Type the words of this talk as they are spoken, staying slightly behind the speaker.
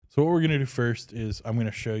So what we're going to do first is I'm going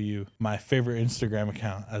to show you my favorite Instagram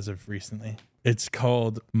account as of recently. It's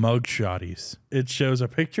called Shawties. It shows a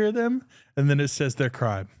picture of them and then it says their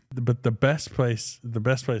crime. But the best place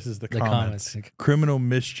is the comments. Criminal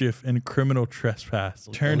mischief and criminal trespass.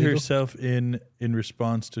 Turned herself in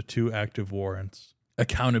response to 2 active warrants.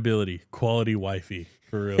 Accountability. Quality wifey.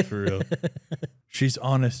 For real. She's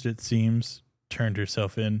honest, it seems. Turned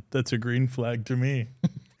herself in. That's a green flag to me.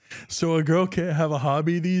 So a girl can't have a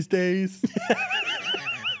hobby these days?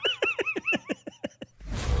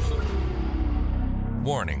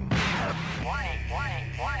 Warning.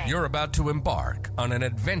 You're about to embark on an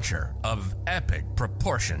adventure of epic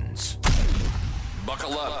proportions.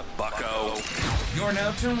 Buckle up, bucko. You're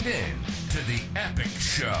now tuned in to The Epic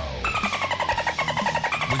Show.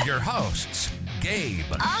 With your hosts, Gabe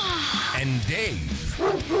and Dave.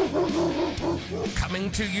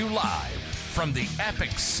 Coming to you live from the Epic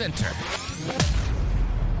Center.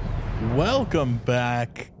 Welcome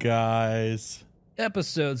back, guys.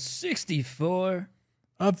 Episode 64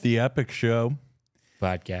 of The Epic Show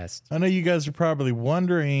podcast. I know you guys are probably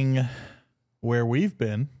wondering where we've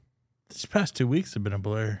been. These past 2 weeks have been a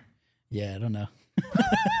blur. Yeah, I don't know.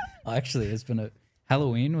 Actually, it's been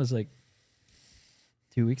Halloween was like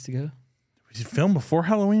 2 weeks ago. Did we film before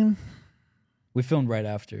Halloween? We filmed right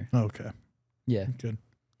after. Okay. Yeah. Good.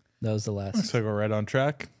 That was the last. Looks like we're right on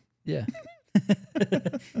track. Yeah.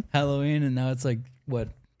 Halloween, and now it's like, what,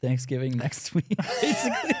 Thanksgiving next week,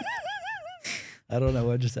 basically. I don't know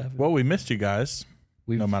what just happened. Well, we missed you guys,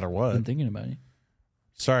 no matter what. Been thinking about you.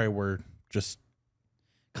 Sorry, we're just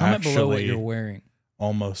comment below what you're wearing.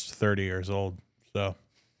 Almost 30 years old, so.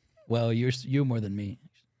 Well, you're more than me.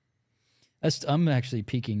 I'm actually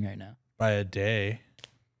peaking right now. By a day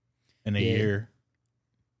in a year.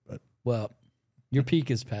 But well, your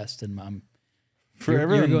peak is past, and I'm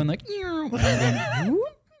forever. You're going like,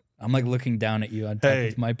 I'm like looking down at you on top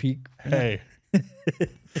of my peak. Hey,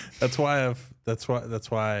 that's why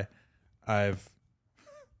I've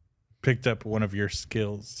picked up one of your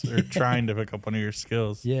skills, or trying to pick up one of your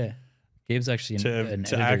skills. Yeah, Gabe's actually an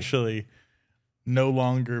to actually no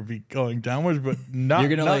longer be going downwards, but not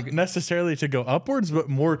necessarily to go upwards, but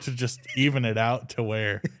more to just even it out to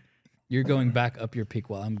where you're going back up your peak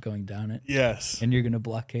while I'm going down it. Yes, and you're gonna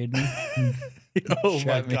blockade me. Oh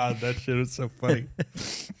my God, that shit was so funny.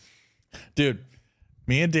 Dude,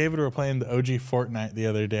 me and David were playing the OG Fortnite the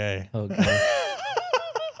other day. Oh God.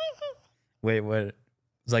 Wait, what?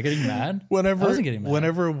 Was I getting mad? I wasn't getting mad.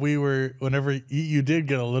 Whenever you did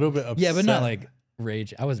get a little bit upset. Yeah, but not like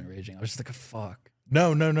rage. I wasn't raging. I was just like, fuck. No.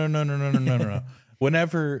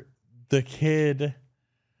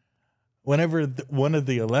 Whenever one of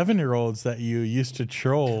the 11-year-olds that you used to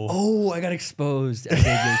troll. Oh, I got exposed. I did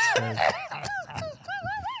get exposed.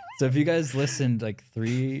 So if you guys listened like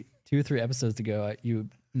 2 or 3 episodes ago, you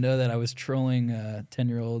know that I was trolling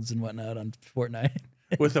 10-year-olds and whatnot on Fortnite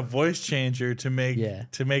with a voice changer to make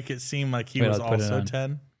it seem like he was also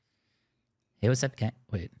 10. Hey, what's up, cat?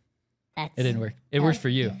 Wait, it didn't work. It works for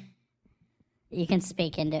you. You can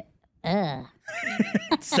speak into.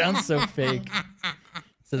 Sounds so fake.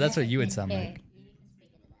 So that's what you would sound like.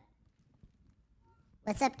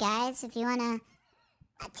 What's up, guys? If you wanna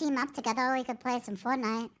team up together, we could play some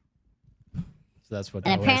Fortnite. So that's what.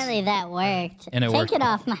 And apparently that worked. And Take it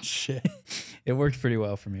off my shit. It worked pretty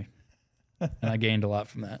well for me, and I gained a lot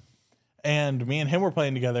from that. And me and him were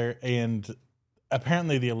playing together, and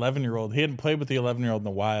apparently the 11-year-old, he hadn't played with the 11-year-old in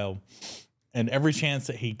a while, and every chance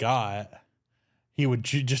that he got, he would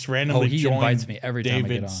just randomly join invites me every time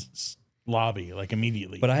David's I get on. lobby, like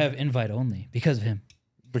immediately. But I have invite only because of him.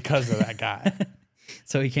 Because of that guy.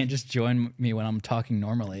 So he can't just join me when I'm talking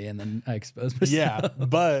normally, and then I expose myself. Yeah,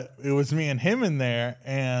 but it was me and him in there,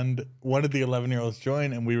 and one of the 11-year-olds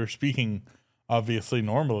joined, and we were speaking, obviously,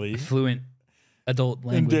 normally. Fluent adult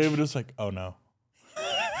language. And David was like, oh, no.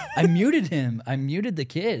 I muted him. I muted the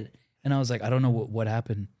kid. And I was like, I don't know what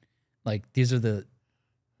happened. Like, this is the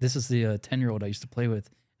 10-year-old I used to play with.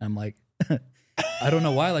 And I'm like, I don't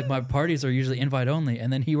know why. Like, my parties are usually invite only.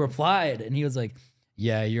 And then he replied, and he was like,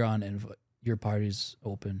 yeah, you're on invite. Your party's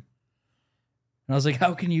open. And I was like,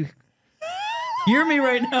 how can you hear me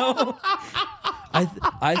right now?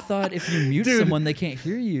 I thought if you mute someone, they can't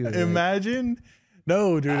hear you. Imagine.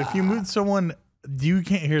 No, dude, if you mute someone, you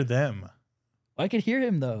can't hear them. I could hear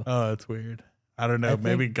him, though. Oh, that's weird. I don't know.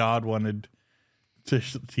 Maybe God wanted to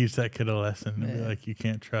teach that kid a lesson. Yeah. Be like, you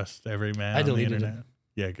can't trust every man on the internet. It.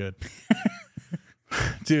 Yeah, good.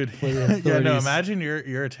 Dude, yeah, no, imagine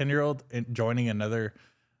you're a 10-year-old joining another.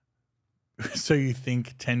 So you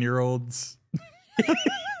think 10-year-olds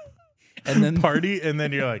and then party, and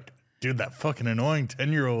then you're like, dude, that fucking annoying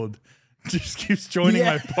 10-year-old just keeps joining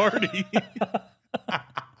my party.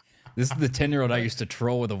 This is the 10-year-old I used to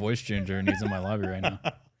troll with a voice changer, and he's in my lobby right now.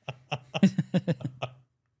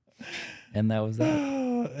 And that was that.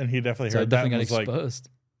 And he definitely So I heard definitely that. got And was exposed.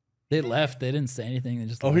 They left. They didn't say anything. They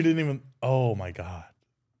just oh, left. he didn't even. Oh my god.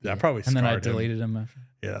 That probably And scarred then I him. deleted him after.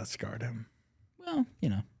 Yeah, that scarred him. Well, you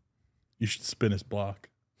know. You should spin his block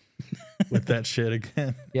with that shit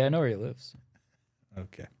again. Yeah, I know where he lives.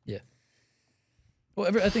 Okay. Yeah. Well,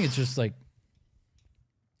 I think it's just like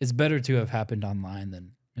it's better to have happened online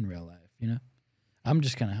than in real life, you know? I'm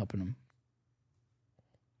just kind of helping him.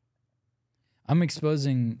 I'm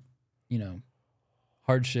exposing, you know,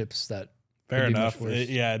 hardships that Fair could be enough. much worse.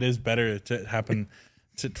 It is better to happen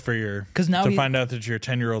for your 'Cause now to he- find out that your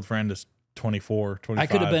 10-year-old friend is 24, 25.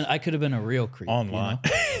 I could have been a real creep online.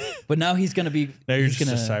 you know? But now he's gonna be. Now you're he's just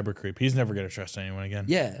gonna, a cyber creep. He's never gonna trust anyone again.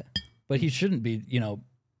 Yeah, but he shouldn't be. You know,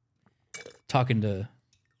 talking to.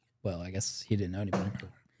 Well, I guess he didn't know anybody. But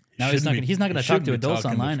now he's not. He's not gonna talk to adults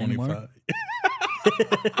online anymore.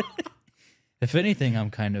 If anything, I'm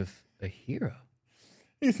kind of a hero.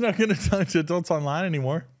 He's not gonna talk to adults online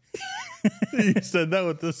anymore. You said that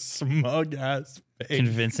with this smug ass face.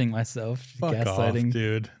 Convincing myself, Fuck gaslighting, off,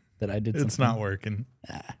 dude. that I did something. It's not working.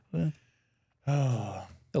 Well, Oh.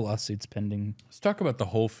 the lawsuit's pending. Let's talk about the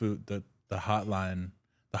Whole Food, the hotline,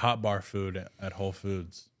 the hot bar food at Whole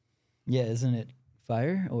Foods. Yeah, isn't it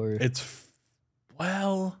fire? Or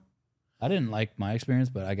Well, I didn't like my experience,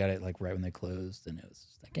 but I got it like right when they closed, and it was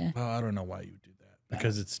just like, I don't know why you would do that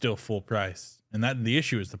because it's still full price, and that the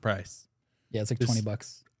issue is the price. yeah, it's like This-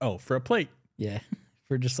 $20. Oh, for a plate. Yeah,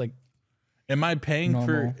 for just like Am I paying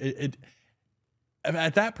Normal. for it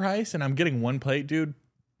at that price? And I'm getting one plate, dude.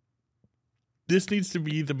 This needs to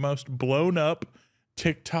be the most blown up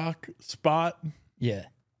TikTok spot yeah,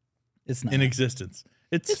 it's not. in existence.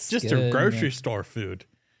 It's just a good, grocery yeah. store food.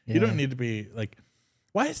 Yeah. You don't need to be like,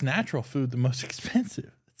 why is natural food the most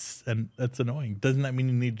expensive? And that's annoying. Doesn't that mean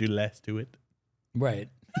you need to do less to it? Right.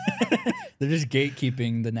 They're just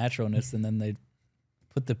gatekeeping the naturalness, and then they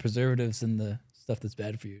put the preservatives in the stuff that's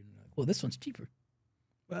bad for you. Like, well, this one's cheaper,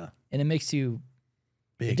 Well, and it makes you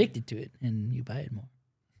big. addicted to it, and you buy it more.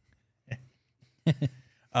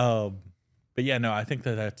 But yeah, no, I think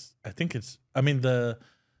I mean, the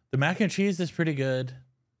mac and cheese is pretty good.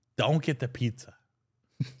 Don't get the pizza.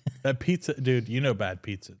 That pizza, dude, you know bad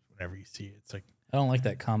pizza whenever you see it. It's like, I don't like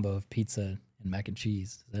that combo of pizza and mac and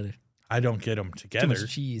cheese. Is that it? I don't get them Too together. much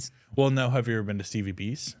cheese. Well, no, have you ever been to Stevie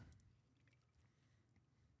B's?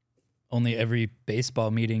 Only every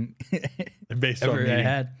baseball meeting Based on ever I meeting.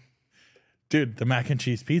 had. Dude, the mac and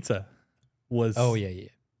cheese pizza was Oh yeah.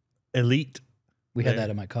 elite. We had There. that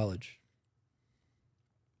at my college.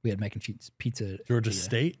 We had mac and cheese pizza. Georgia yeah.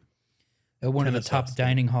 State? At one of the Kennesaw top State.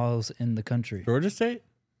 dining halls in the country. Georgia State?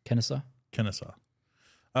 Kennesaw. Kennesaw.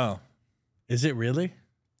 Oh, is it really?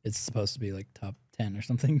 It's supposed to be like top 10 or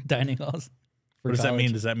something dining halls. For What does that college.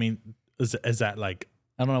 mean? Does that mean, is that like,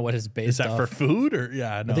 I don't know what it's based is that off. for food or,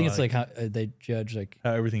 yeah, no, I think it's like how they judge like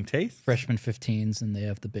how everything tastes? freshman 15s, and they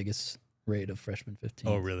have the biggest rate of freshman 15s.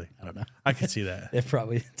 Oh, really? I don't know. I can see that. It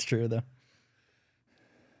probably it's true though.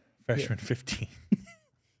 Freshman 15.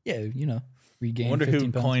 Yeah, you know, regain. I wonder 15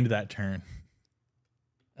 who pounds. coined that term.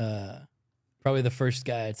 Probably the first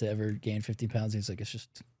guy to ever gain 15 pounds. He's like, it's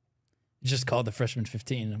just called the freshman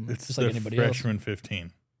 15. I'm It's just the like anybody freshman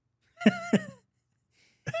 15. else.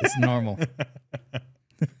 It's normal.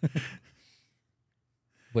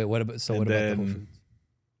 Wait, what about And what about the Whole then Foods?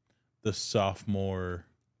 the sophomore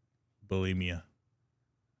bulimia.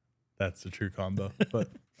 That's the true combo. But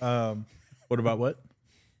what about what?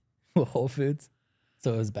 Whole Foods?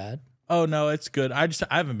 So it was bad? Oh no, it's good. I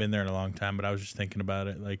haven't been there in a long time, but I was just thinking about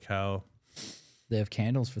it, like how, They have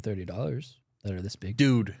candles for $30 that are this big.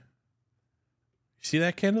 dude, you see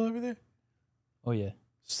that candle over there? Oh yeah,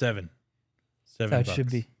 $7. that's how it should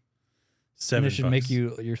be. $7. And it should make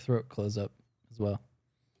your throat close up as well.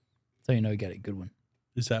 So you know you got a good one.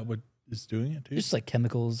 Is that what is doing it too? Just like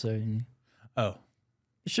chemicals. Oh,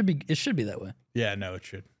 It should be that way. yeah, no, it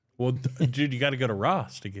should. Well, dude, you got to go to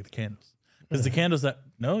Ross to get the candles. Because the candles that,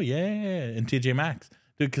 and TJ Maxx.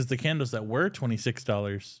 Dude, because the candles that were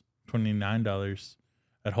 $26, $29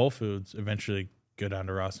 at Whole Foods eventually go down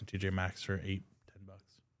to Ross and TJ Maxx for $8, $10.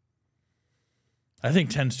 I think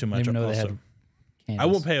 10's too I much. didn't even know they Also, had I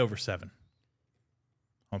candles. won't pay over 7.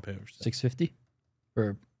 I'll pay over 7. $6.50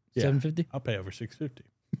 or Yeah. $7.50. I'll pay over $6.50.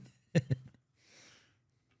 Do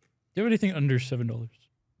you have anything under $7?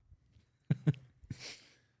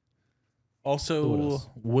 What Also, else?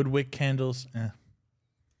 Woodwick candles.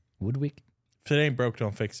 Woodwick. If it ain't broke,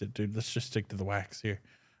 don't fix it, dude. Let's just stick to the wax here.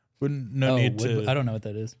 No need to. I don't know what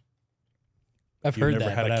that is. I've You've heard never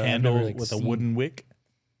that. had but a I've candle never, like, with a seen- wooden wick.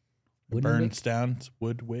 It Wooden burns wick? down. It's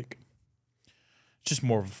wood wick. It's just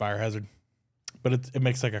more of a fire hazard, but it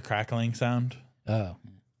makes like a crackling sound. Oh,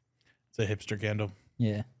 It's a hipster candle.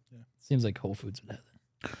 yeah. Seems like Whole Foods would have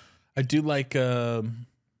that. I do like,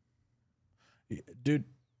 dude.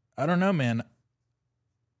 I don't know, man.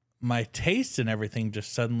 My taste and everything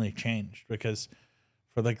just suddenly changed because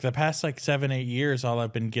for like the past like 7-8 years, all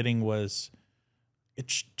I've been getting was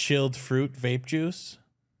it's chilled fruit vape juice,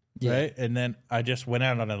 Yeah. right? And then I just went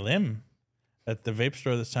out on a limb at the vape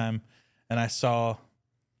store this time, and I saw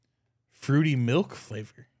fruity milk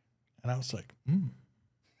flavor, and I was like,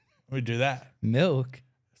 let me do that. Milk.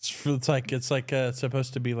 It's like it's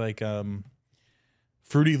supposed to be like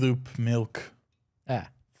Fruity Loop milk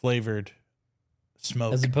flavored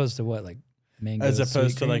smoke, As opposed to what, like mango? as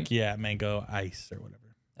opposed to sweet like cream? mango ice or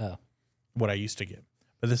whatever. Oh, What I used to get,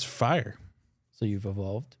 but this fire. so you've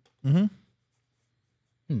evolved. Mm-hmm.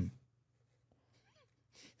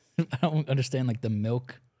 I don't understand like the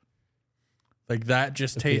milk. Like that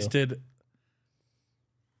just Appeal. tasted.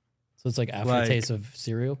 So it's like aftertaste of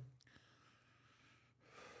cereal.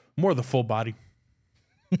 More the full body.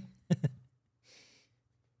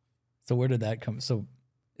 So where did that come? So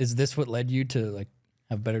is this what led you to like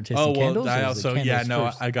have better tasting Oh well, candles? I or is it also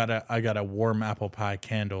candles first? I got a warm apple pie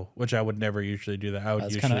candle, which I would never usually do that. I would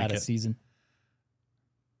It's kind usually of out of get. season.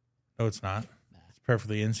 No, it's not. It's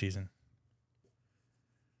perfectly in season.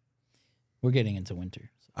 We're getting into winter.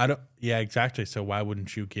 I don't. Yeah, exactly. So why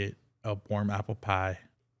wouldn't you get a warm apple pie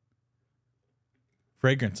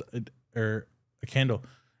fragrance or a candle?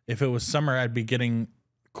 If it was summer, I'd be getting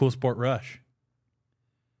Cool Sport Rush.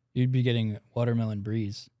 You'd be getting watermelon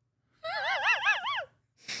breeze.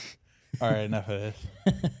 All right, enough of this.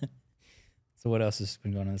 So what else has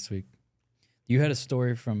been going on this week? You had a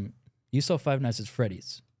story from you saw Five Nights at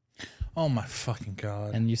Freddy's, Oh my fucking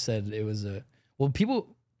god! and you said it was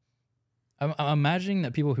people. I'm imagining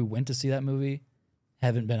that people who went to see that movie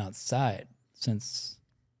haven't been outside since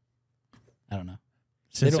I don't know.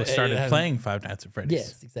 Since don't- they started haven't- playing Five Nights at Freddy's,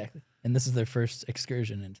 Yes, exactly. And this is their first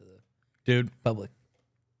excursion into the dude. public.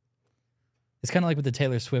 It's kind of like with the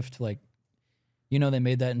Taylor Swift, like, they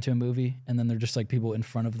made that into a movie, and then they're just like people in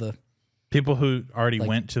front of the People who already like,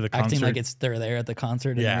 went to the concert. acting like they're there at the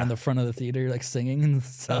concert and Yeah. they're in the front of the theater like singing and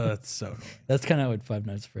stuff. That's so annoying. That's kind of what Five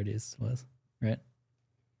Nights at Freddy's was, right?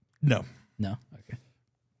 No. No, okay.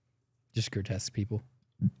 Just grotesque people.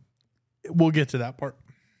 We'll get to that part.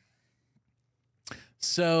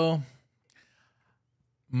 So,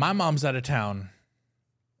 my mom's out of town.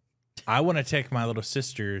 I want to take my little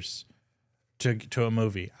sisters to a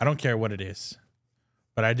movie. I don't care what it is,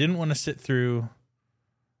 but I didn't want to sit through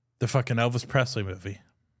the fucking Elvis Presley movie,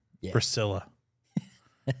 Yeah. Priscilla,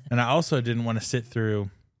 and I also didn't want to sit through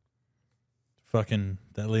fucking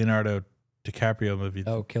that Leonardo DiCaprio movie.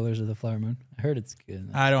 Oh, Killers of the Flower Moon. I heard it's good.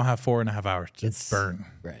 I don't have 4.5 hours to It's burn.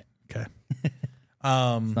 right. Okay.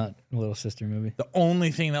 It's not a little sister movie. The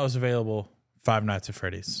only thing that was available, Five Nights at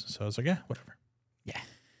Freddy's. So I was like, yeah, whatever. Yeah.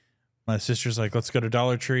 My sister's like, let's go to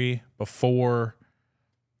Dollar Tree before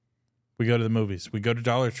we go to the movies. We go to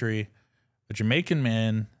Dollar Tree. A Jamaican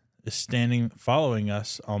man is standing, following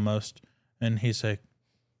us almost. And he's like,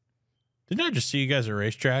 didn't I just see you guys at a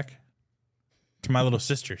racetrack? To my little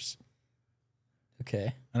sisters.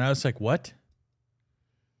 Okay. And I was like, what?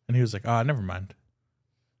 And he was like, oh, never mind.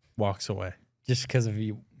 Walks away. Just because of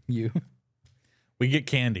you. We get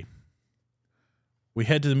candy. We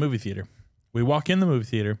head to the movie theater. We walk in the movie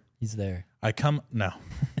theater. He's there. No.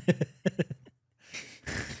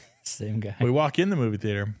 Same guy. We walk in the movie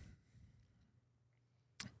theater.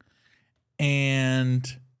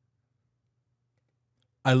 And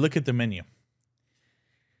I look at the menu.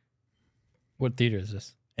 What theater is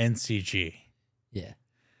this? NCG. Yeah.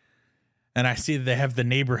 And I see that they have the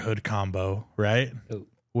neighborhood combo, right? Oh.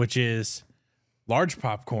 Which is large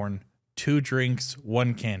popcorn, 2 drinks,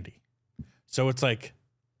 1 candy. So it's like,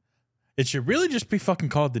 it should really just be fucking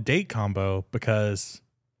called the date combo because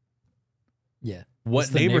Yeah. what What's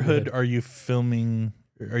the neighborhood are you feeding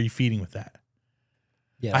with that?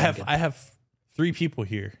 Yeah. I have 3 people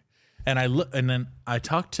here. And I look, and then I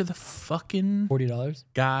talk to the fucking $40.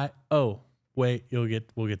 guy. Oh, wait, we'll get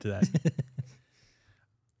to that.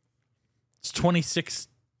 It's 26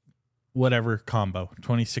 whatever combo.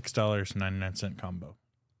 $26.99 combo.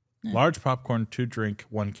 Yeah. Large popcorn, 2 drink,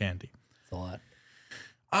 1 candy. It's a lot.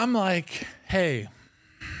 I'm like, hey,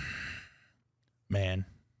 man,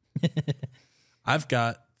 I've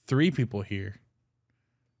got 3 people here.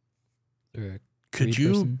 Or Could 3 you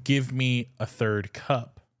person? give me a 3rd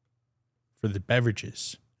cup for the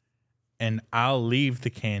beverages? and I'll leave the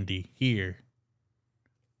candy here.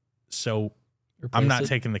 So I'm Replace not it?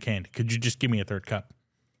 taking the candy. Could you just give me a third cup?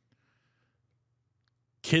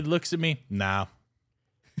 Kid looks at me. No.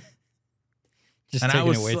 Just And taking I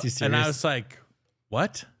was it way too serious. and I was like,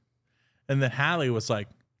 what? And then Hallie was like,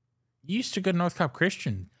 you used to go to North Cobb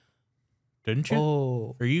Christian, didn't you?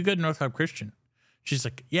 oh, Or you go to North Cobb Christian? She's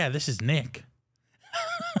like, yeah, this is Nick.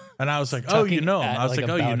 And I was like, oh, you Talking know him. at, I was like, like,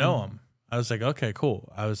 oh, you about know him. him. I was like, okay,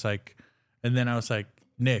 cool. I was like, and then I was like,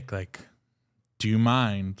 Nick, like, do you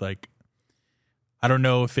mind? Like, I don't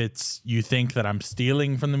know if it's you think that I'm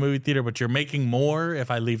stealing from the movie theater, but you're making more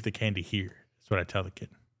if I leave the candy here. That's what I tell the kid.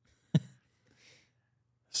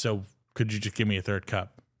 So could you just give me a third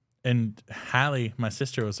cup? And Hallie, my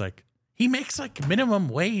sister, was like, he makes like minimum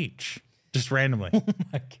wage, just randomly.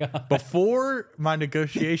 my God. Before my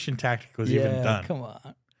negotiation tactic was even done. Come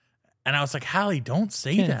on. And I was like, Hallie, don't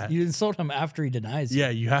say that. You insult him after he denies you. Yeah,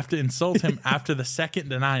 you have to insult him after the second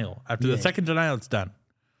denial. After the Yeah. second denial, it's done.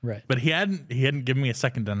 Right. But he hadn't given me a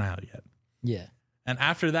second denial yet. Yeah. And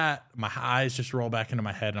after that, my eyes just roll back into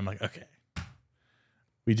my head. And I'm like, okay.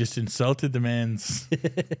 We just insulted the man's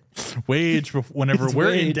wage whenever His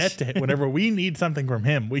we're in wage. debt to him, whenever we need something from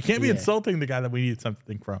him. We can't be Yeah. insulting the guy that we need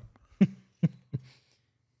something from.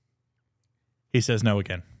 He says no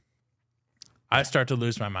again. I start to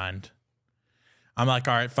lose my mind. I'm like,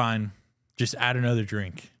 all right, fine. Just add another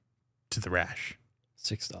drink to the rash.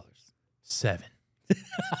 $6.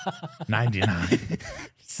 $7.99.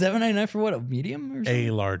 $7.99 for what? A medium or something?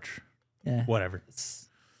 A large. Yeah. Whatever. It's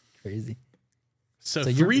crazy. So, So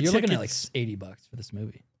you're 3 tickets, looking at like $80 for this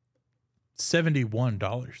movie.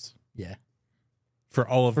 $71 Yeah. for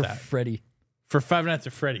all of For that. Freddy For Five Nights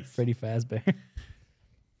at Freddy's. Fazbear.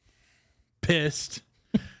 Pissed.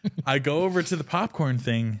 I go over to the popcorn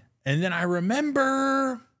thing, and then I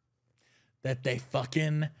remember that they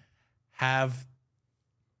fucking have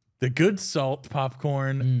the good salt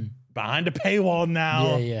popcorn behind a paywall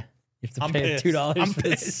now. Yeah. You have to I'm pay pissed. $2 I'm for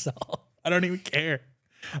pissed. this salt. I don't even care.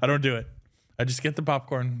 I don't do it. I just get the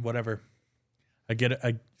popcorn, whatever. I get it.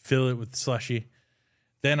 I fill it with slushy.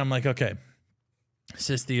 Then I'm like, okay, it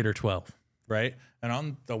says theater 12, right? And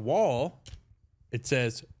on the wall, it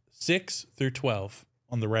says 6 through 12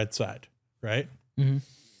 on the red side, right? Mm-hmm.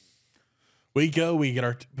 We get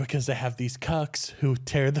our, because they have these cucks who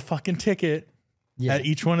tear the fucking ticket Yeah. at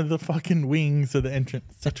each one of the fucking wings of the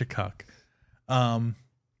entrance. Such a cuck.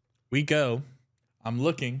 We go, I'm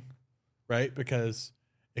looking, right? Because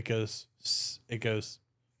it goes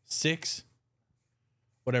 6,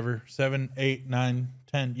 whatever, 7, 8, 9,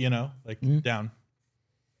 10, you know, like down.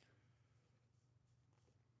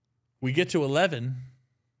 We get to 11.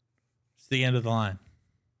 It's the end of the line.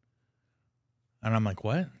 And I'm like,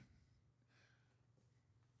 what?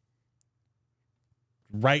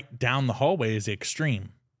 Right down the hallway is Extreme.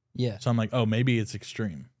 Yeah. So I'm like, oh, maybe it's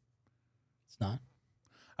Extreme. It's not.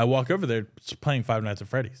 I walk over there, it's playing Five Nights at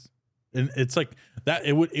Freddy's. And it's like that.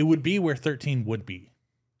 It would be where 13 would be.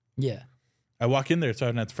 Yeah. I walk in there, it's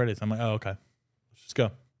Five Nights at Freddy's. I'm like, oh, okay. Let's just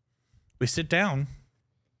go. We sit down.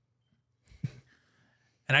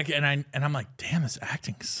 And I'm like, damn, this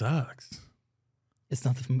acting sucks. It's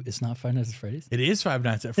not Five Nights at Freddy's. It is Five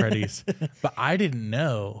Nights at Freddy's. But I didn't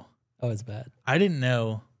know. Oh, it's bad. I didn't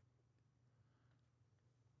know.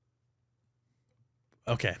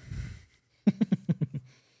 Okay.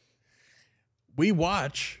 We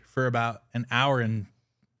watch for about an hour. Then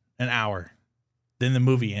the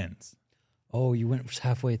movie ends. Oh, you went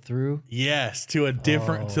halfway through? Yes, to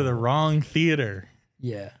the wrong theater.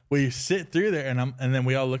 Yeah. We sit through there and then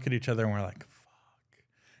we all look at each other and we're like, fuck.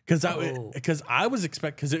 Because I was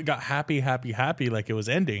because it got happy like it was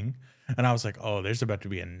ending. And I was like, oh, there's about to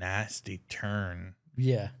be a nasty turn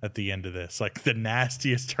Yeah. at the end of this. Like the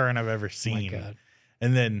nastiest turn I've ever seen. Oh my God.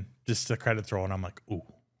 And then just the credits roll and I'm like, ooh.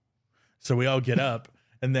 So we all get up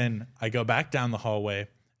and then I go back down the hallway.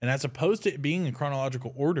 And as opposed to it being in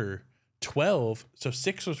chronological order, 12, so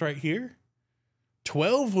 6 was right here.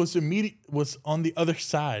 12 was on the other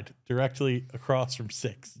side, directly across from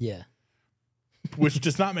 6. Yeah. Which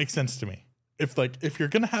does not make sense to me. If you're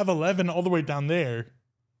gonna have 11 all the way down there,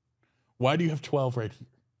 why do you have 12 right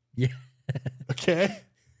here? Yeah. Okay.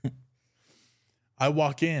 I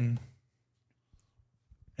walk in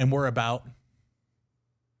and we're about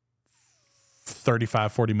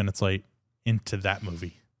 35, 40 minutes late into that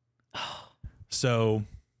movie. So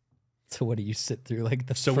what do you sit through like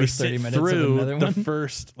the we first 30 sit minutes of through another the one?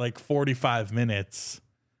 first like 45 minutes.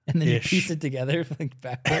 And then you ish. piece it together like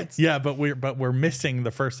backwards? Yeah, but we're missing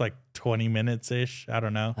the first like 20 minutes ish, I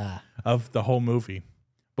don't know, of the whole movie.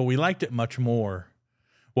 But we liked it much more.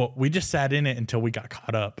 Well, we just sat in it until we got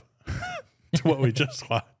caught up. to what we just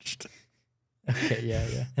watched. Okay,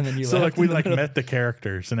 yeah. And then you So left like we in the like middle. met the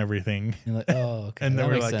characters and everything. You're like, oh, okay. And then that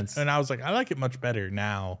we're makes like, sense. and I was like, I like it much better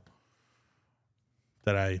now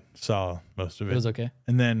that I saw most of it. It was okay.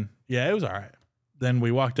 And then, yeah, it was all right. Then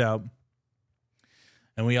we walked out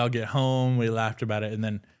and we all get home. We laughed about it. And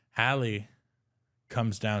then Hallie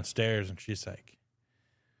comes downstairs and she's like,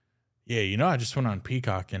 yeah, you know, I just went on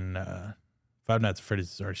Peacock and Five Nights at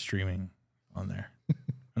Freddy's is already streaming on there.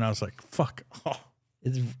 And I was like, fuck. Oh,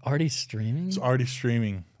 It's already streaming? it's already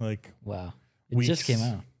streaming. Like, Wow. It weeks. just came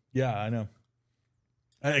out. Yeah, I know.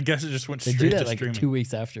 I guess it just went They straight do that to like streaming. 2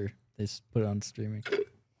 weeks after they put it on streaming.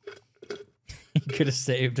 You could have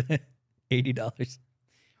saved $80.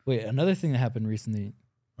 Wait, another thing that happened recently.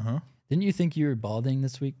 Uh-huh. Didn't you think you were balding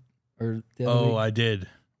this week? Or the other week? Oh, I did.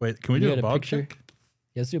 Wait, can we You do had a a bald picture? check?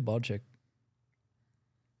 Yeah, let's do a bald check.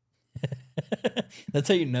 That's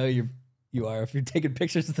how you know you are if you're taking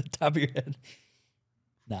pictures at the top of your head.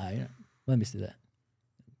 Nah, let me see that.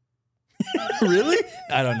 Really?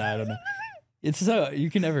 I don't know. It's so you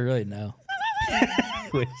can never really know.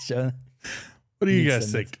 Wait, show. What do you Need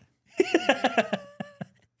guys some think?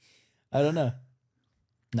 I don't know.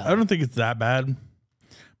 No, I don't think it's that bad,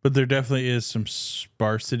 but there definitely is some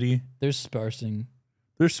sparsity. there's sparsing.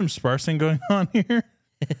 There's some sparsing going on here,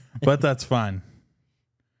 but that's fine.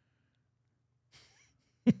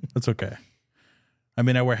 That's okay. I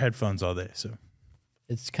mean, I wear headphones all day, so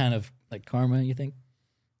It's kind of like karma, you think?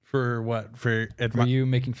 for what? For For you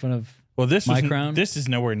making fun of. well, this my was crown? this is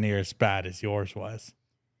nowhere near as bad as yours was.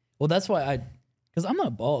 Well, that's why because I'm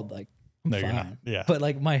not bald. Like, I'm No, fine. you're not. Yeah. But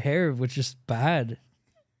like my hair was just bad.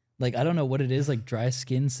 Like, I don't know what it is, like dry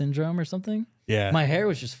skin syndrome or something. Yeah. My hair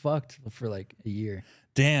was just fucked for like a year.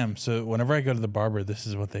 Damn. So whenever I go to the barber, this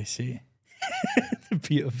is what they see. The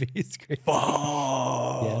POV is great. Fuck.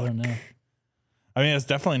 Yeah, I don't know. I mean, it's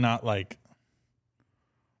definitely not like.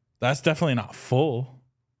 That's definitely not full.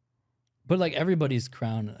 But like everybody's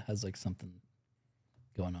crown has like something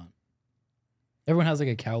going on. Everyone has like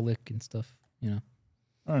a cowlick and stuff, you know?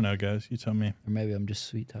 I don't know, guys. You tell me. Or maybe I'm just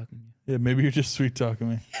sweet talking you. Yeah, maybe you're just sweet talking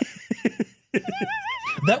me.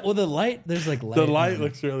 The light, there's like light. The light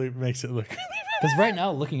makes it look. Because right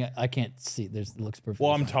now, looking at, I can't see. It looks perfect.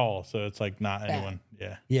 Well, I'm tall, so it's like not anyone.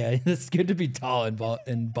 Yeah, Yeah, it's good to be tall and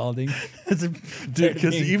balding. dude.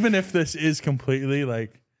 Because even if this is completely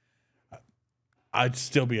like, I'd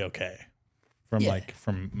still be okay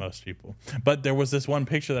from most people. But there was this one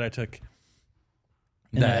picture that I took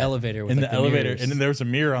in the elevator. With in like the elevator, mirrors. and then there was a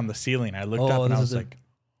mirror on the ceiling. I looked up and I was like,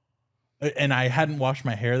 and I hadn't washed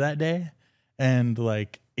my hair that day, and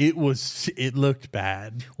like it looked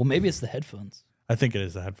bad. Well, maybe it's the headphones. I think it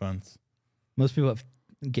is the headphones. Most people have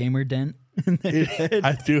gamer dent in their head.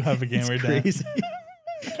 I do have a gamer It's dent. crazy.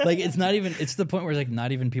 Like it's not even. It's the point where it's like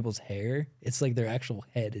not even people's hair. It's like their actual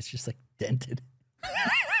head. It's just like dented.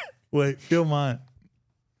 Wait, feel mine.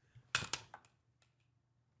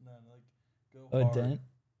 Oh, dent.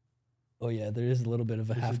 Oh yeah, there is a little bit of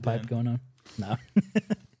a half pipe dent. going on. No,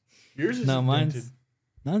 Yours is no, dented.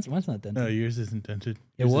 mine's not dented. No, yours isn't dented.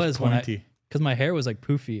 It Yours is was when pointy. because my hair was like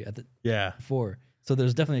poofy at the Yeah. before, so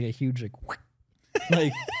there's definitely like a huge like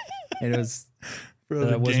and it was For that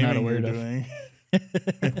the I was not gaming aware you're of. doing.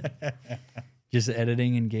 just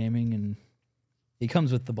editing and gaming, and it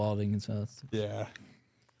comes with the balding and so. Yeah.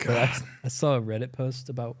 But I saw a Reddit post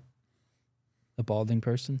about a balding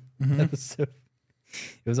person. That was so, it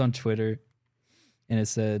was on Twitter, and it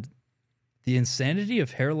said, "The insanity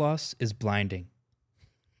of hair loss is blinding."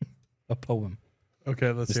 A poem.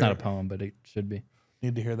 Okay, let's It's hear not it. a poem, but it should be.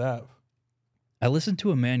 Need to hear that. I listened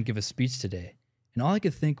to a man give a speech today, and all I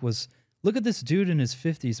could think was, look at this dude in his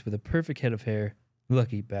 50s with a perfect head of hair.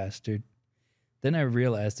 Lucky bastard. Then I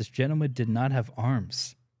realized this gentleman did not have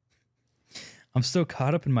arms. I'm so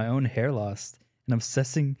caught up in my own hair loss and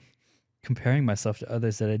obsessing, comparing myself to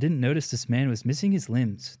others that I didn't notice this man was missing his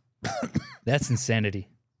limbs. That's insanity.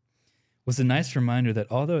 Was a nice reminder that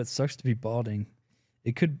although it sucks to be balding,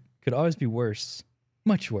 it could always be worse,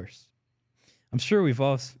 much worse. I'm sure we've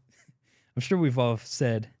all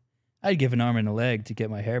said, I'd give an arm and a leg to get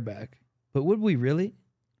my hair back. But would we really?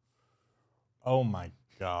 Oh my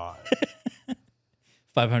God.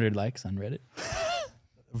 500 likes on Reddit.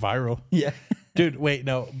 Viral. Yeah. Dude, wait,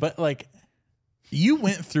 no. But like, you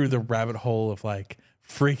went through the rabbit hole of like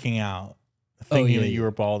freaking out, thinking that you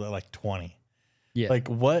were bald at like 20. Yeah. Like,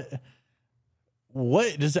 what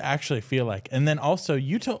does it actually feel like? And then also,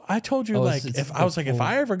 I told you, like, it's if I was like, if full-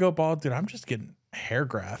 I ever go bald, dude, I'm just getting hair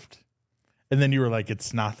graft. And then you were like,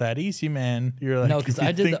 it's not that easy, man. You're like, No, because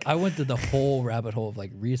you think- I went through the whole rabbit hole of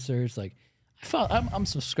like research. Like, I'm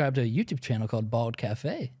subscribed to a YouTube channel called Bald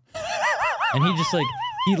Cafe. And he just like,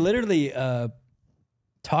 he literally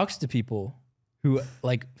talks to people who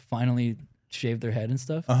like finally shave their head and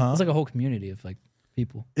stuff. It's like a whole community of like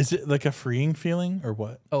people. Is it like a freeing feeling or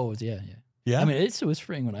what? Oh, yeah. Yeah. I mean, it was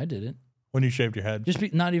freeing when I did it. When you shaved your head?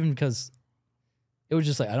 Not even because it was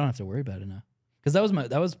just like, I don't have to worry about it now. Because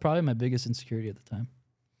that was probably my biggest insecurity at the time.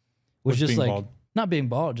 Was just being like, bald? not being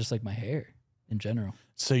bald, just like my hair in general.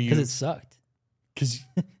 So you, Because it sucked. because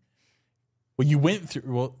when you went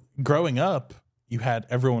through, growing up, you had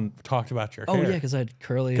everyone talked about your Oh, hair. yeah, because I had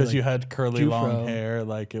curly. Because like, you had curly long Jufro. hair,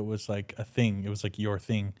 like it was like a thing. It was like your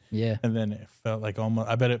thing. Yeah. And then it felt like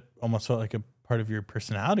I bet it almost felt like a part of your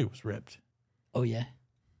personality was ripped. Oh, yeah.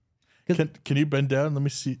 Can you bend down? Let me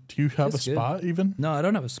see. Do you have a That's good. spot even? No, I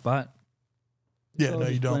don't have a spot. Yeah, It all no,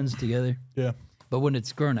 you just don't. blends together. Yeah. But when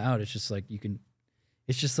it's grown out, it's just like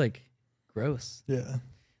it's just like gross. Yeah.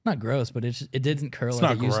 Not gross, but it didn't curl It's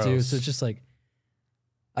like not it used to. gross. So it's just like,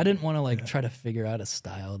 I didn't want to like try to figure out a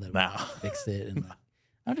style that No. would fix it. And like,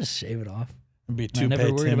 I'll just shave it off. It'd be And I too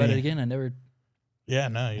never worried about it again. I never, Yeah,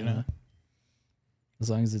 no, you know. as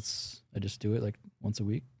long as I just do it like once a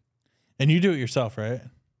week. And you do it yourself, right?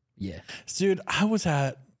 Yeah. Dude, I was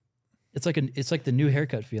at It's like the new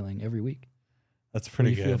haircut feeling every week. That's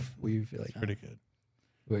pretty where you good. Where you feel like, Pretty good.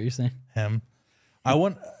 what are you saying? Him. I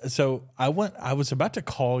was about to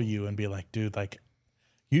call you and be like, dude, like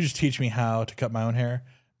you just teach me how to cut my own hair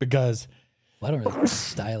because Well, I don't really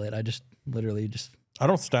style it. I just literally just I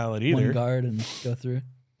don't style it either. one guard and go through.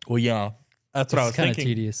 Well, yeah. That's what I was It's kind of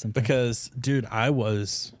thinking. tedious sometimes. Because, dude,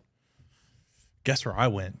 guess where I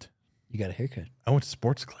went? You got a haircut. I went to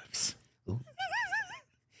Sports Clips.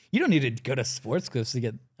 You don't need to go to sports clips to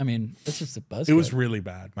get. I mean, that's just a buzz. It was cut. really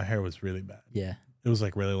bad. My hair was really bad. Yeah. It was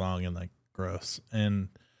like really long and like gross. And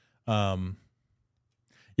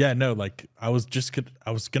yeah, no, like I was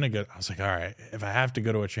gonna go. I was like, all right, if I have to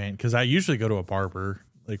go to a chain, because I usually go to a barber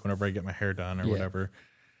like whenever I get my hair done or Yeah. whatever.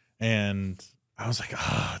 And I was like,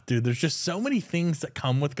 dude, there's just so many things that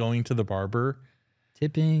come with going to the barber.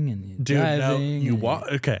 Tipping and Dude, no, driving. you and- walk.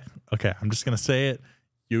 Okay, I'm just gonna say it.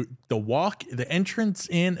 The entrance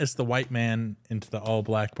in as the white man into the all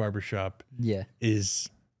black barbershop Yeah. is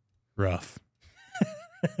rough.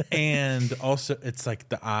 And also it's like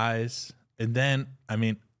the eyes. And then, I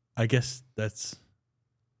mean, I guess that's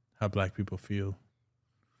how black people feel.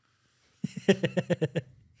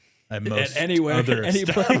 At most anywhere, other any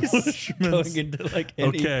place, establishments. going into like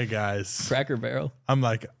any Okay, guys. Cracker Barrel. I'm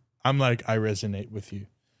like, I resonate with you.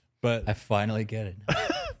 But I finally get it.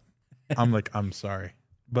 I'm like, I'm sorry.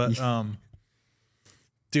 But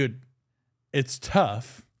dude, it's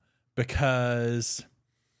tough because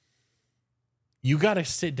you got to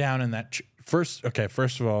sit down in that first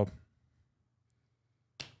of all,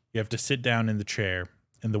 you have to sit down in the chair,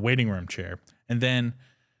 in the waiting room chair. And then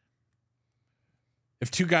if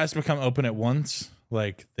two guys become open at once,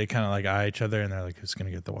 like they kind of like eye each other and they're like, who's going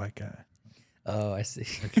to get the white guy? Oh, I see.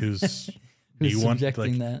 Like who's do Who's you want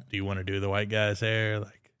subjecting like that? do you want to do the white guy's hair?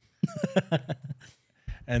 Like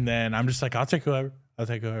and then I'm just like, I'll take whoever. It's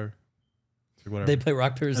like, whatever. They play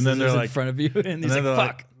rock, paper, And scissors then they're in like- front of you, and and he's then like, they're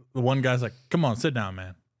 "Fuck." the one guy's like, come on, sit down,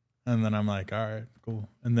 man. And then I'm like, all right, cool.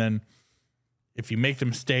 And then if you make the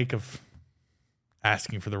mistake of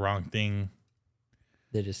asking for the wrong thing,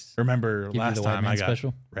 They just remember give you last the white time man I got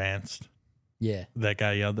special. ranced. Yeah, That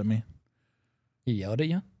guy yelled at me. he yelled at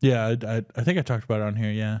you. Yeah, I think I talked about it on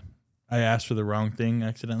here. Yeah, I asked for the wrong thing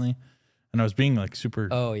accidentally, and I was being like super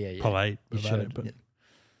Oh yeah. polite You about should. it. But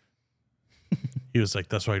he was like,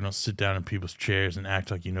 "That's why you don't sit down in people's chairs and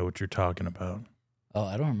act like you know what you're talking about." Oh,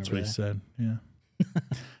 I don't remember That's what he that. said. Yeah.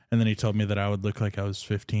 And then he told me that I would look like I was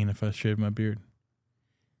 15 if I shaved my beard.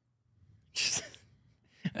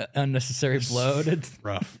 Unnecessary bloat. It's-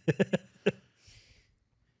 Rough.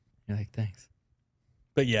 You're like, thanks.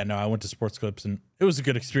 But yeah, no, I went to Sports Clips and it was a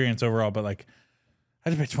good experience overall. But like, I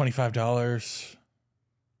had to pay $25.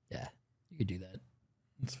 Yeah, you could do that.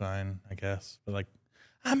 It's fine, I guess. But like,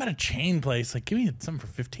 I'm at a chain place. Like, give me something for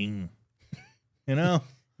 15. You know.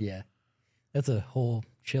 Yeah, that's a whole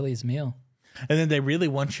Chili's meal. And then they really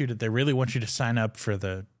want you to sign up for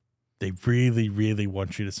they really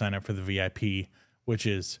want you to sign up for the VIP, which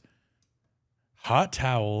is hot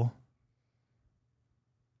towel,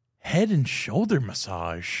 head and shoulder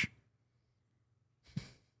massage,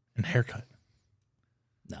 and haircut.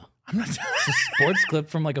 No, I'm not it's a sports clip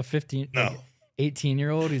from like a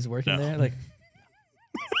 18-year-old who's working No. there. Like,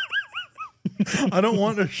 I don't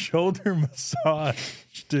want a shoulder massage,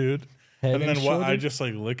 dude. head And then I shoulder? just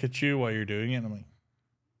like look at you while you're doing it and I'm like,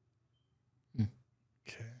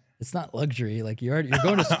 okay. It's not luxury. Like you're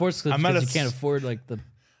going to sports clips I'm at because a you can't s- afford like the.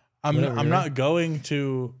 I'm Whatever, I'm right? not going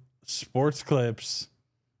to sports clips.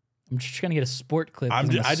 I'm just trying to get a sport clip. I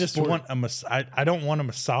just want a I don't want a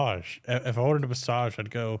massage. If I wanted a massage, I'd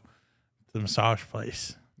go to the massage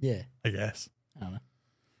place. Yeah. I guess. I don't know.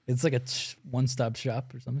 It's like a one-stop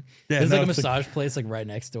shop or something. Yeah, There's no, like a it's massage place like right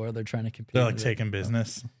next door. They're trying to compete. They're like with it. taking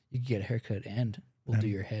business. You can get a haircut and we'll do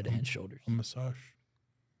your head and shoulders. A massage.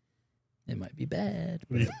 It might be bad.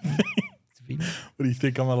 What do you, what do you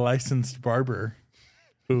think? I'm a licensed barber.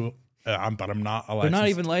 But I'm not a licensed. They're not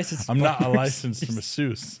even licensed. I'm not a barbers. licensed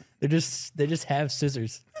masseuse. They just have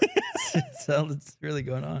scissors. That's all that's really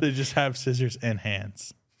going on. They just have scissors and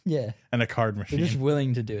hands Yeah. and a card They're machine. just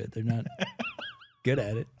willing to do it. They're not good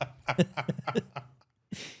at it.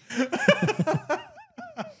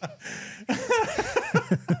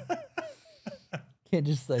 Can't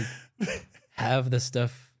just like have the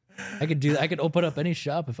stuff. I could do that. I could open up any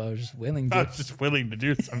shop if I was just willing I to. was just willing to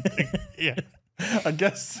do something. Yeah, I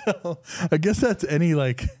guess so. I guess that's any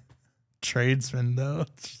like tradesman though.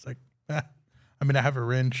 It's just like, I mean, I have a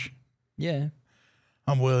wrench. Yeah.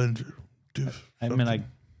 I'm willing to do. I Something. mean,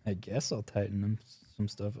 I guess I'll tighten some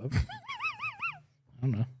stuff up. I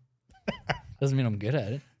don't know. Doesn't mean I'm good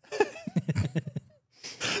at it.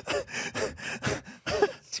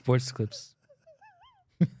 Sports clips.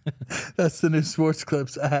 That's the new sports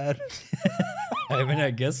clips ad. I mean,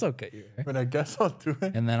 I guess I'll cut your hair. But I guess I'll do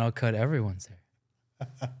it. And then I'll cut everyone's hair.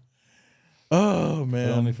 Oh But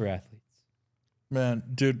only man, for athletes. man,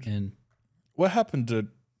 dude, And what happened to?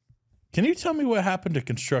 Can you tell me what happened to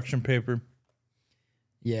construction paper?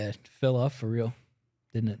 yeah, it fell off for real.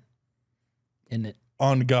 Didn't it? In it.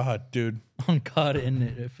 On God, dude. On God, in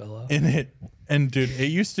it fell off. In it. And dude, it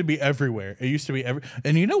used to be everywhere. It used to be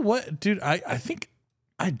and you know what, dude? I think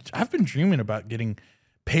I've been dreaming about getting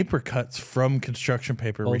paper cuts from construction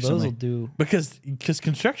paper Oh, recently. those will do. Because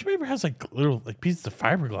construction paper has like little like pieces of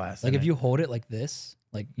fiberglass. Like in if it. you hold it like this,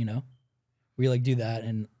 like, you know, where you like do that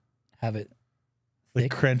and have it like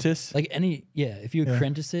thick. Crentice. Like if you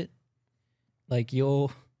apprentice it, like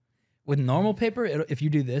with normal paper, if you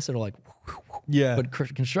do this, it'll like, Yeah. but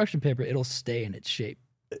construction paper, it'll stay in its shape.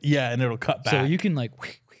 Yeah, and it'll cut back. So you can like,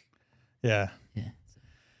 yeah. yeah.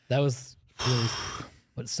 That was really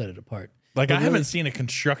what set it apart. Like But I really- haven't seen a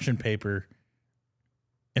construction paper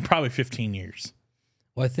in probably 15 years.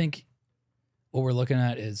 Well, I think what we're looking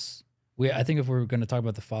at is I think if we're going to talk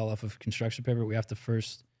about the fall off of construction paper, we have to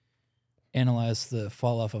first analyze the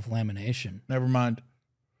fall off of lamination. Never mind.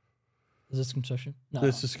 Is this construction? No.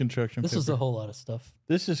 This is construction This paper. is a whole lot of stuff.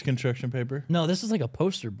 This is construction paper. No, this is like a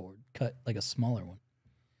poster board cut, like a smaller one.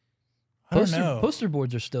 I don't know. Poster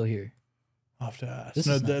boards are still here. I'll have to ask. This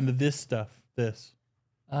No, is not- this stuff. This.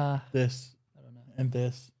 I This. don't know. And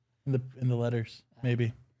this. In the letters.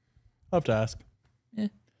 Maybe. I'll have to ask. Yeah.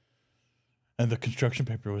 And the construction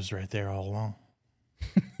paper was right there all along.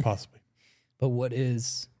 Possibly. But what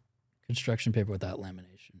is construction paper without lamination?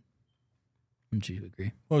 Wouldn't you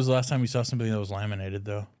agree? When was the last time you saw something that was laminated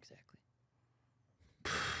though? Exactly.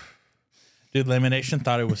 Dude, lamination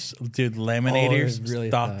thought it was. Dude, laminators really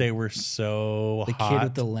thought thought. they were so The hot. kid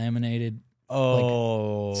with the laminated.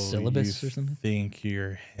 oh syllabus you or something? Think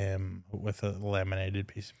you're him with a laminated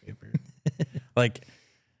piece of paper? Like,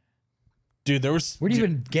 dude, there was. Where do you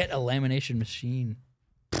even get a lamination machine?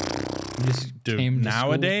 You just dude, came to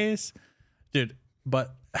nowadays, dude.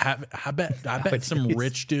 But I bet some Nowadays.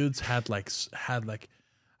 rich dudes had like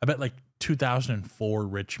I bet like 2004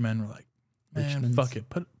 rich men were like, man, Richmonds. fuck it,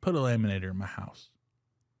 put a laminator in my house.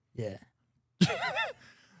 school. Yeah.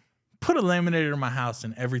 Put a laminator in my house,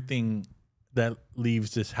 and everything that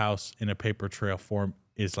leaves this house in a paper trail form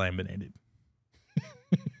is laminated.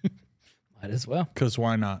 Might as well. Because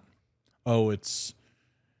why not? Oh, it's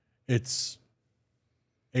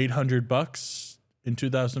 $800 in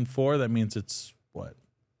 2004. That means it's what,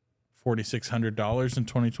 $4,600 in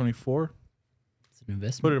 2024. It's an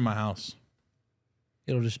investment. Put it in my house.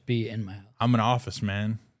 It'll just be in my house. I'm an office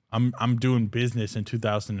man. I'm doing business in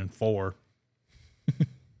 2004.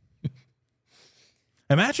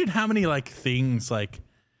 Imagine how many like things like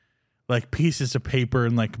pieces of paper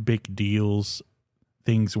and like big deals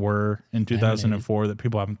things were in 2004 that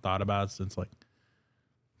people haven't thought about since like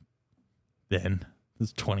then. This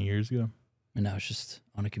is 20 years ago. And now it's just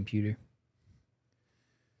on a computer.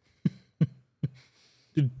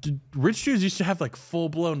 Dude, rich dudes used to have like full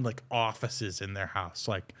blown like offices in their house,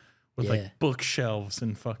 like with Yeah. like bookshelves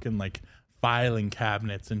and fucking like filing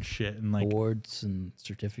cabinets and shit and like Awards and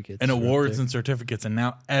certificates. and are up awards there. and certificates, and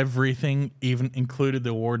now everything, even included the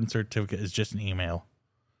award and certificate, is just an email.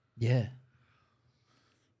 Yeah.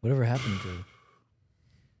 Whatever happened to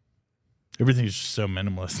Everything's just so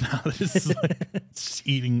minimalist now. It's like just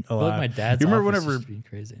eating a I feel lot. like my dad's You remember office whenever? used to be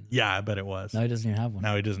crazy. Yeah, I bet it was. Now he doesn't even have one.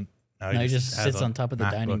 Now he doesn't. Now he just has sits a on top of the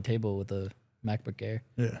dining MacBook. table with a MacBook Air.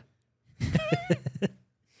 Yeah.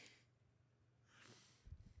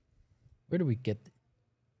 Where do we get?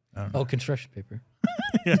 I don't know. Oh, construction paper.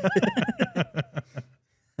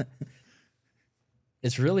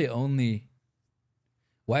 It's really only.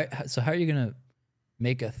 Why? So how are you gonna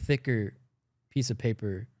make a thicker piece of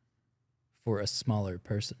paper for a smaller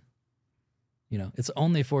person? You know, it's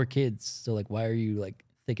only for kids. So like, why are you like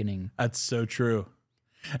thickening? That's so true.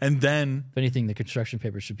 And then, If anything, the construction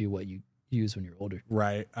paper should be what you use when you're older.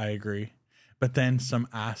 right, I agree. But then some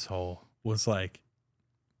asshole was like,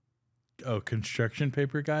 "Oh, construction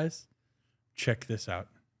paper guys, check this out.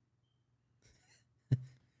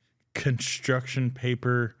 Construction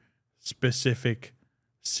paper specific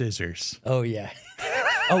scissors." Oh yeah.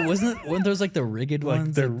 Oh, weren't those like the rigged Like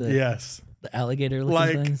ones? the Like the, yes. the alligator looking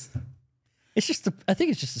Like- things. It's just I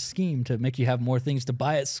think it's just a scheme to make you have more things to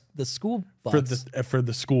buy at the school box. For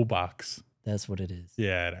the school box. That's what it is.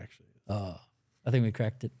 Yeah, it actually is. Oh, I think we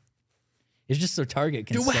cracked it. It's just so Target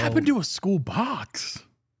can Dude, what sell- happened to a school box?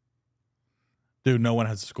 Dude, no one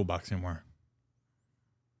has a school box anymore.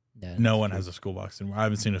 Yeah, No one has a school box anymore. I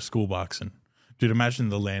haven't seen a school box in. Dude, imagine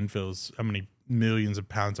the landfills, how many millions of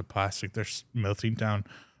pounds of plastic they're melting down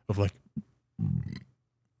of like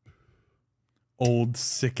old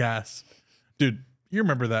sick ass. Dude, you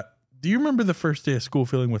remember that? Do you remember the first day of school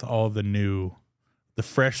feeling with all of the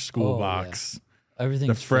fresh school Oh, box?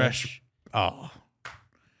 everything's The fresh. Oh,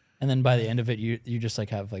 And then by the end of it, you just like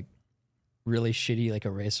have like really shitty like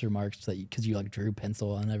eraser marks that because you like drew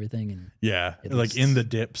pencil on everything. And yeah. It Like looks- in the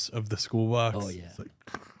dips of the school box. Oh, yeah. It's like,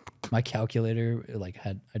 my calculator like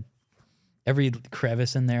had every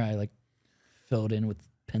crevice in there. I like filled in with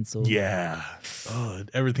pencil. yeah. Oh,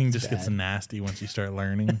 everything just gets bad. nasty once you start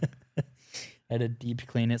learning. I had to deep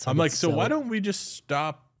clean it. So I I'm could like, so sell why it. don't we just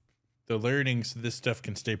stop the learning so this stuff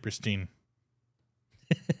can stay pristine?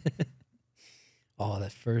 Oh,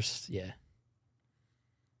 that first, yeah,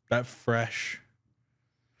 That fresh.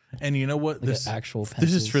 And you know what? like This actual.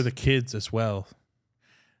 this is for pencils. the kids as well.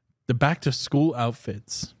 The back to school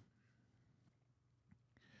outfits.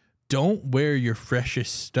 Don't wear your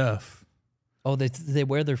freshest stuff. Oh, they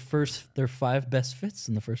wear their 5 best fits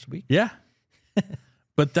in the first week, Yeah.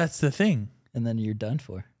 But that's the thing. and then you're done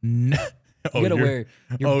for. No. You gotta wear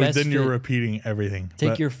your best then you're fit. repeating everything. Take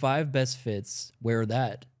But- your 5 best fits, wear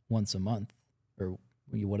that once a month or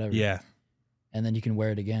whatever. Yeah, And then you can wear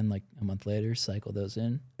it again like a month later, cycle those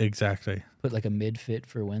in, exactly. put like a mid fit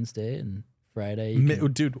for Wednesday and Friday. you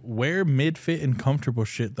can- Dude, wear mid fit and comfortable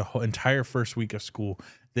shit the whole entire first week of school.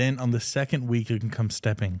 Then on the second week you can come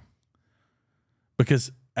stepping.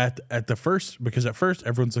 Because at first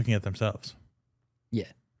everyone's looking at themselves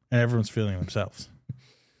yeah. and everyone's feeling themselves.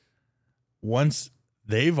 Once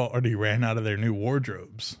they've already ran out of their new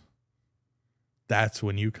wardrobes, that's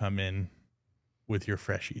when you come in with your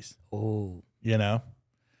freshies. Oh, You know,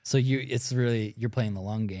 so you're playing the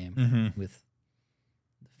long game with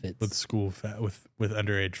the fits. with school with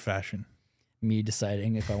underage fashion. Me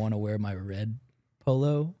deciding if I want to wear my red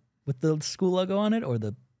polo with the school logo on it or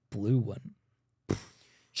the blue one.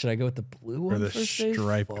 Should I go with the blue one? the first day?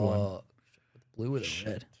 striped one. Fuck. Blue or the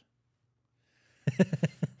red?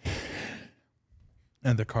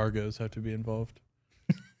 And the cargos have to be involved.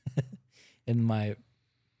 In my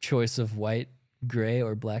choice of white, gray,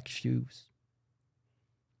 or black shoes.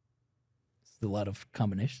 It's a lot of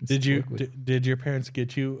combinations. Did to you work with. did your parents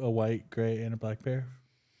get you a white, gray, and a black pair?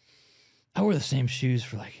 I wore the same shoes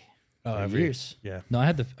for like years. Yeah. No, I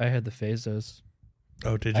had the Fazos.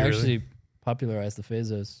 Oh, did I you actually really? popularized the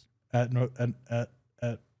Fazos. At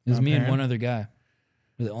It was me and one other guy.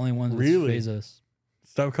 We're the only ones with Really? Fazos.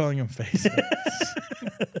 Stop calling them faces.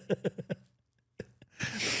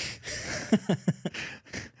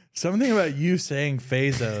 Something about you saying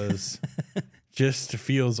Fazos just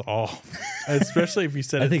feels off, especially if you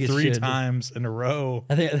said I it think it 3 should. times in a row.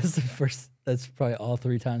 I think that's the first. That's probably all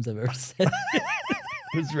 3 times I've ever said it.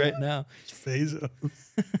 It was right now. Fazos.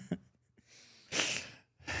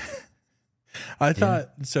 I thought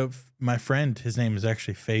so. My friend, his name is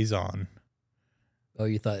actually Faison, Oh,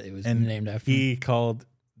 you thought it was and named after him? he called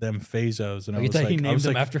them Fazos, and Oh, I you was thought like, he I named was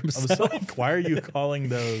them like- after I was himself? like, why are you calling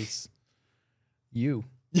those? You.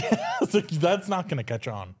 Yeah, I was like, that's not going to catch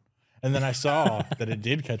on. And then I saw that it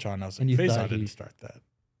did catch on. I was like, And you Faison thought didn't he- start that.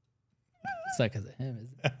 It's not because of him,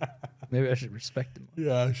 is it? Maybe I should respect him.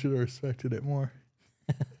 Yeah, I should have respected it more.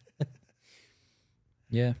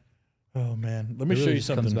 Yeah. Oh man, let It me show really you just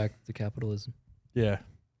something. comes back to capitalism. Yeah,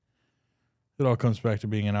 it all comes back to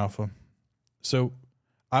being an alpha. So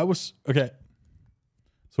I was okay.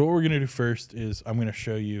 So what we're gonna do first is I'm gonna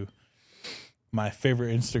show you my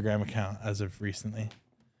favorite Instagram account as of recently.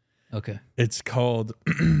 Okay. It's called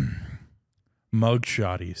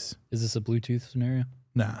Shawties. Is this a Bluetooth scenario?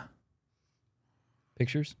 Nah.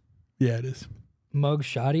 Pictures? Yeah, it is.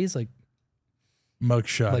 Shawties? Like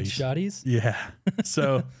Shawties. Like Shawties? Yeah.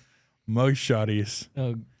 So Shawties.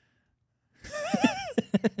 Oh,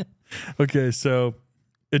 Okay, so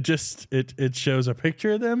it shows a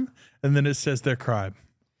picture of them and then it says their crime.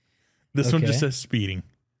 This one just Okay. says speeding.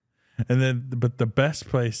 And then but the best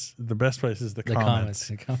place is the comments.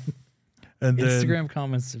 The comments. And then Instagram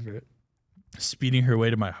comments for it. speeding her way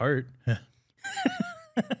to my heart.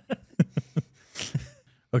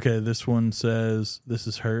 Okay, this one says this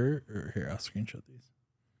is her. Or here, I'll screenshot these.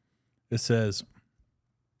 It says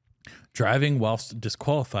driving whilst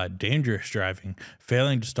disqualified, dangerous driving,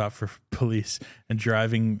 failing to stop for police, and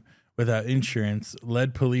driving without insurance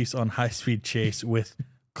led police on high-speed chase with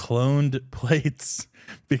cloned plates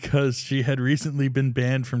because she had recently been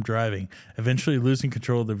banned from driving, eventually losing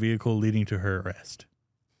control of the vehicle, leading to her arrest.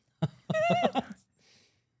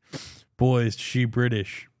 Boys, she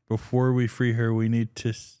British. Before we free her, we need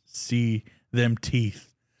to see them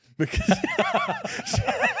teeth because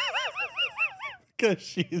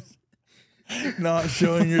she's not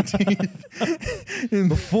showing your teeth.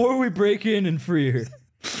 Before we break in and free her.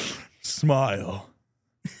 Smile.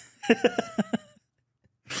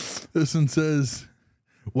 This one says,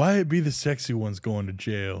 why it be the sexy ones going to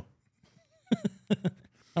jail? I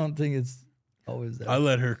don't think it's always that. I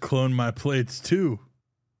let her clone my plates too.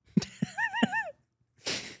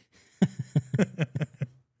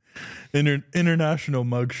 International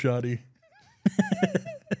mugshotty.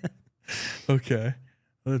 Okay.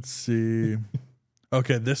 Let's see.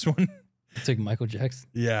 Okay, this one. It's like Michael Jackson.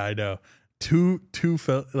 Yeah, I know. Two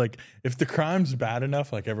like if the crime's bad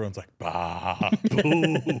enough, like everyone's like, bah,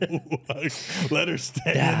 boo, like, let her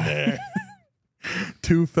stay in there.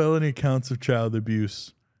 2 felony counts of child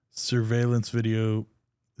abuse. Surveillance video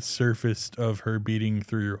surfaced of her beating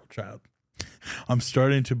 3-year-old child. I'm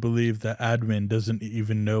starting to believe that admin doesn't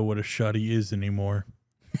even know what a shoddy is anymore.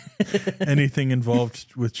 Anything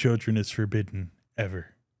involved with children is forbidden, ever.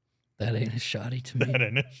 That ain't a shoddy to me. That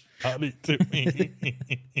ain't a shoddy to me.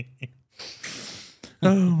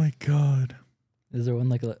 Oh my God. Is there one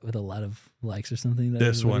like with a lot of likes or something? That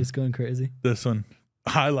This one. everybody's going crazy. This one.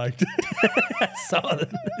 I liked it. I saw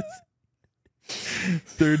this.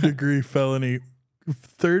 Third degree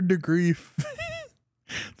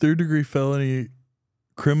felony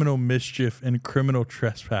criminal mischief and criminal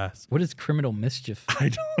trespass. What is criminal mischief? I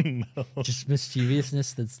don't know. Just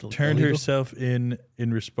mischievousness that's Turned illegal? herself in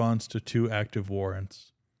response to 2 active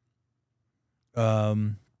warrants.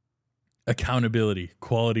 Accountability,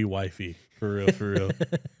 quality wifey, for real.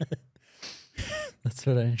 That's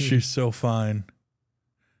what I need. She's so fine.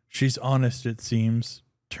 She's honest, it seems.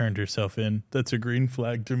 Turned herself in. That's a green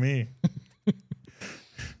flag to me.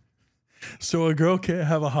 So a girl can't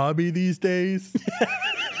have a hobby these days?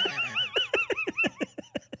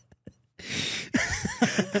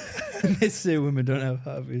 They say women don't have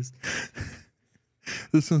hobbies.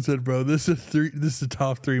 This one said, bro, this is the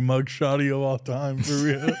top 3 mugshotty of all time, for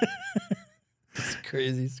real. It's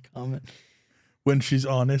crazy comment. When she's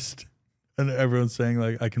honest. And everyone's saying,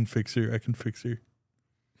 like, I can fix her.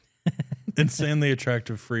 Insanely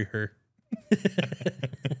attractive, free her.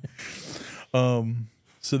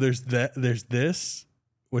 So there's this,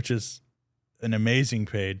 which is an amazing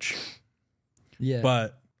page. Yeah.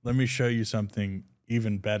 But let me show you something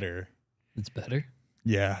even better. It's better.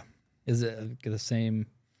 Yeah. Is it the same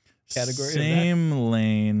category? Same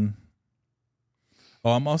lane.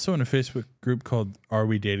 Oh, I'm also in a Facebook group called Are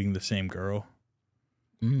We Dating the Same Girl?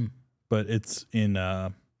 But it's in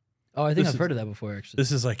Oh, I think I've heard of that before, actually.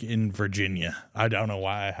 this is like in Virginia. I don't know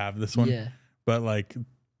why I have this one. Yeah. But like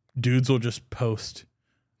dudes will just post.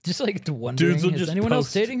 Just like wondering, Dudes will is just anyone else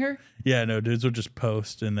post. dating her? Yeah, no, dudes will just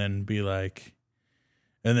post and then be like,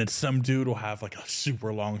 and then some dude will have like a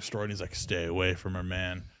super long story and he's like, stay away from her,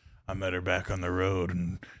 man. I met her back on the road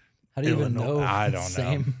and How do you even Illinois. know? I if don't it's know.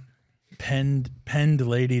 same?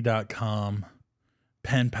 Pennedlady.com.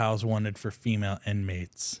 Pen pals wanted for female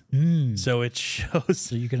inmates. So it shows.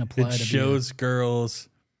 So you can apply It to be shows girls.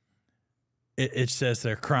 It says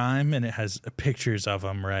their crime and it has pictures of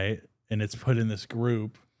them, right? And it's put in this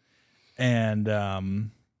group, and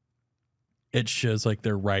it shows like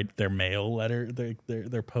their mail letter,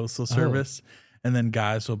 their postal service, and then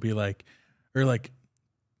guys will be like, or like.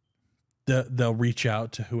 They'll reach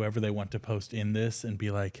out to whoever they want to post in this and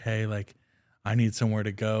be like, hey, like, I need somewhere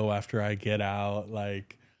to go after I get out.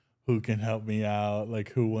 Like, who can help me out,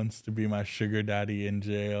 like who wants to be my sugar daddy in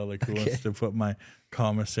jail, like who wants to put my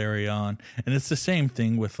commissary on. And it's the same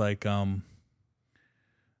thing with like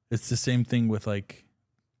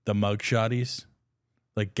the mug shotties.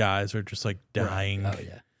 Like guys are just like dying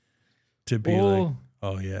to be like,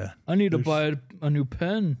 oh yeah, I need to buy a new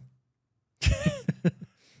pen.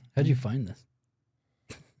 How'd you find this?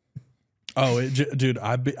 Oh, dude,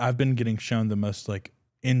 I've been getting shown the most like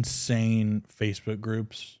insane Facebook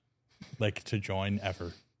groups like to join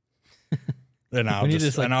ever, and I'll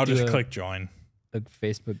just click join a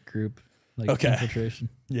Facebook group like infiltration.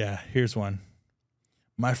 Yeah, here's one.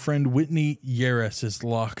 My friend Whitney Yaris is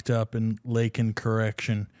locked up in Lakin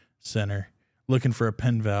Correction Center looking for a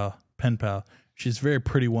pen pal. She's a very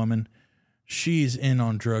pretty woman. She's in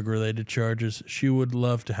on drug-related charges. She would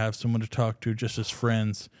love to have someone to talk to just as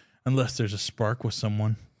friends, unless there's a spark with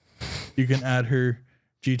someone. You can add her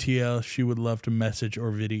GTL. She would love to message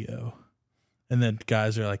or video. And then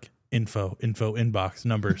guys are like, info, inbox,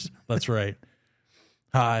 numbers. Let's write.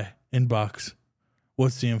 Hi, inbox.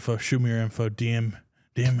 What's the info? Shoot me your info. DM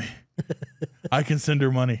me. I can send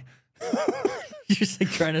her money. You're just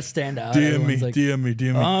like trying to stand out. DM me.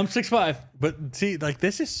 I'm 6'5". But see, like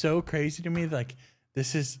this is so crazy to me. Like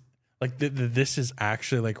this is like this is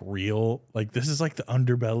actually like real. Like this is like the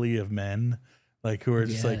underbelly of men, like who are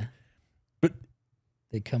just like. But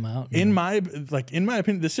they come out in my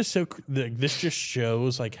opinion. This is so. This just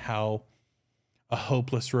shows like how a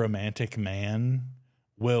hopeless romantic man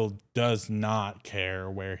does not care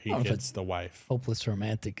where he gets the wife. Hopeless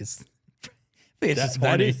romantic is. That's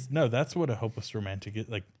what a hopeless romantic is.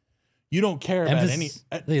 Like, you don't care about any.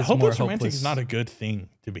 Hopeless romantic is not a good thing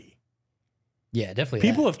to be. Yeah, definitely.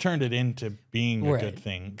 People have turned it into being a good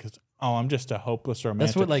thing because I'm just a hopeless romantic.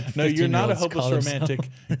 That's what like. No, you're not a hopeless romantic.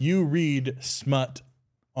 You read smut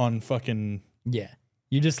on fucking. Yeah,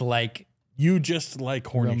 you just like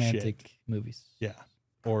horny romantic shit. Movies. Yeah,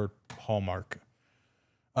 or Hallmark.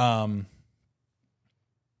 But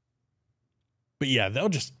yeah, they'll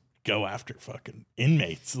just go after fucking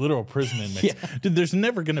inmates, literal prison inmates. Yeah. Dude, there's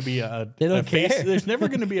never going to be there's never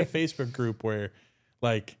going to be a Facebook group where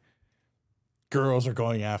like girls are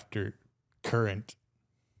going after current.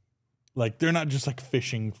 Like they're not just like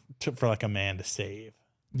fishing for like a man to save.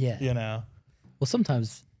 Yeah. You know? Well,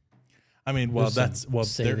 sometimes. I mean,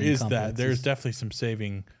 there is that. There's definitely some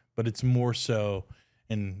saving, but it's more so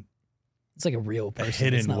in. It's like a real person. A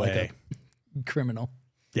hidden it's not way. Like a criminal.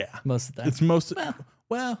 Yeah. Most of the time. It's most.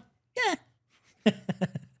 Well. Yeah.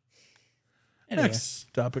 Anyway.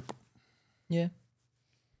 Next topic. Yeah.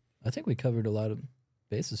 I think we covered a lot of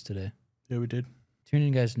bases today. Yeah, we did. Tune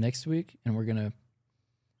in, guys, next week, and we're gonna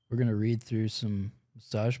read through some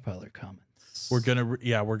massage parlor comments. We're gonna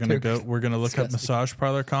look up massage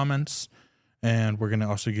parlor comments, and we're gonna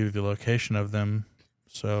also give you the location of them.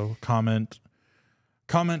 So comment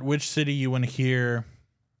which city you want to hear.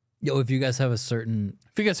 Yo, if you guys have a city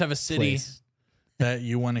that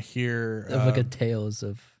you want to hear of like a tales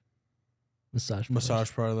of massage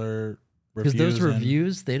parlor reviews, because those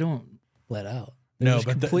reviews they don't let out. They're no,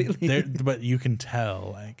 but but you can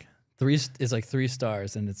tell like 3 is like 3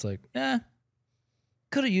 stars, and it's like could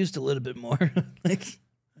have used a little bit more like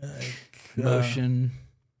motion.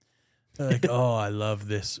 Like I love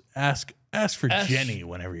this. Ask for Jenny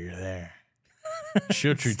whenever you're there.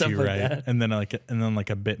 She'll treat you like right, that. and then like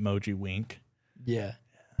a Bitmoji wink. Yeah.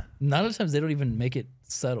 A lot of times they don't even make it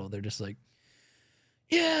subtle. They're just like,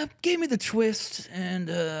 yeah, gave me the twist,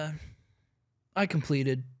 and I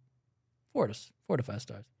completed 4 to 5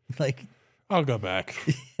 stars. Like, I'll go back.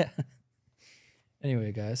 Yeah.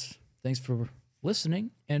 Anyway, guys, thanks for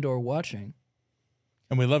listening and or watching.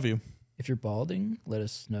 And we love you. If you're balding, let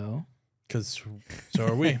us know. Because so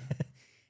are we.